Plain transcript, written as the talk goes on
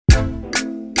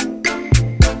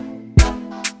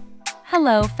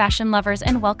Hello, fashion lovers,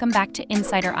 and welcome back to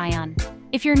Insider Ion.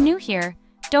 If you're new here,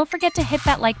 don't forget to hit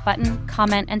that like button,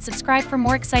 comment, and subscribe for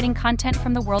more exciting content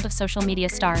from the world of social media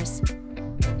stars.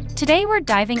 Today we're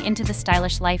diving into the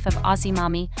stylish life of Aussie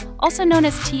Mami, also known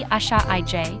as tess,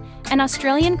 an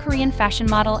Australian Korean fashion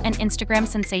model and Instagram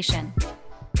sensation.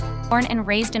 Born and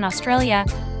raised in Australia,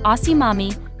 Aussie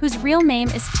Mami, whose real name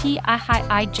is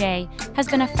tess, has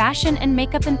been a fashion and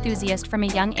makeup enthusiast from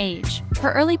a young age.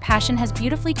 Her early passion has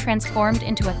beautifully transformed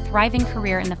into a thriving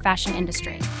career in the fashion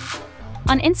industry.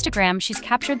 On Instagram, she's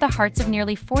captured the hearts of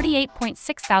nearly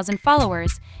 48.6 thousand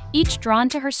followers, each drawn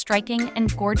to her striking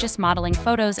and gorgeous modeling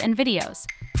photos and videos.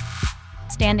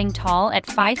 Standing tall at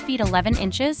 5 feet 11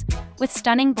 inches, with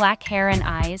stunning black hair and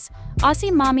eyes,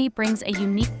 Aussie Mami brings a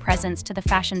unique presence to the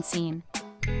fashion scene.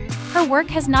 Her work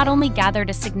has not only gathered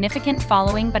a significant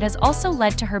following but has also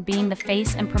led to her being the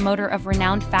face and promoter of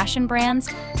renowned fashion brands,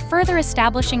 further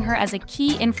establishing her as a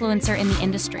key influencer in the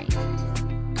industry.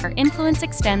 Her influence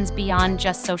extends beyond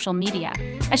just social media,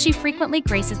 as she frequently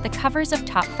graces the covers of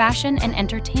top fashion and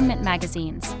entertainment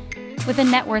magazines. With a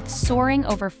net worth soaring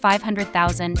over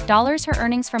 $500,000, her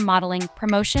earnings from modeling,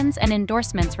 promotions, and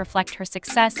endorsements reflect her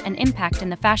success and impact in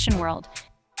the fashion world.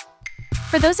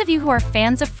 For those of you who are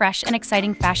fans of fresh and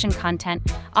exciting fashion content,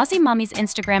 Aussie Mami's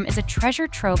Instagram is a treasure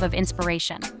trove of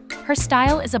inspiration. Her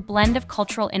style is a blend of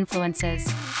cultural influences,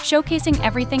 showcasing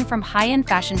everything from high-end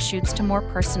fashion shoots to more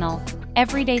personal,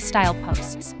 everyday style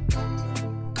posts.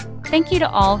 Thank you to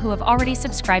all who have already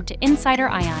subscribed to Insider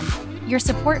Ion. Your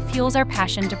support fuels our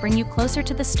passion to bring you closer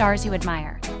to the stars you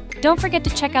admire. Don't forget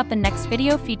to check out the next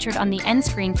video featured on the end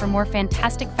screen for more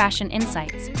fantastic fashion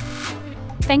insights.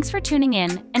 Thanks for tuning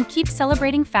in, and keep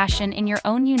celebrating fashion in your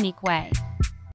own unique way.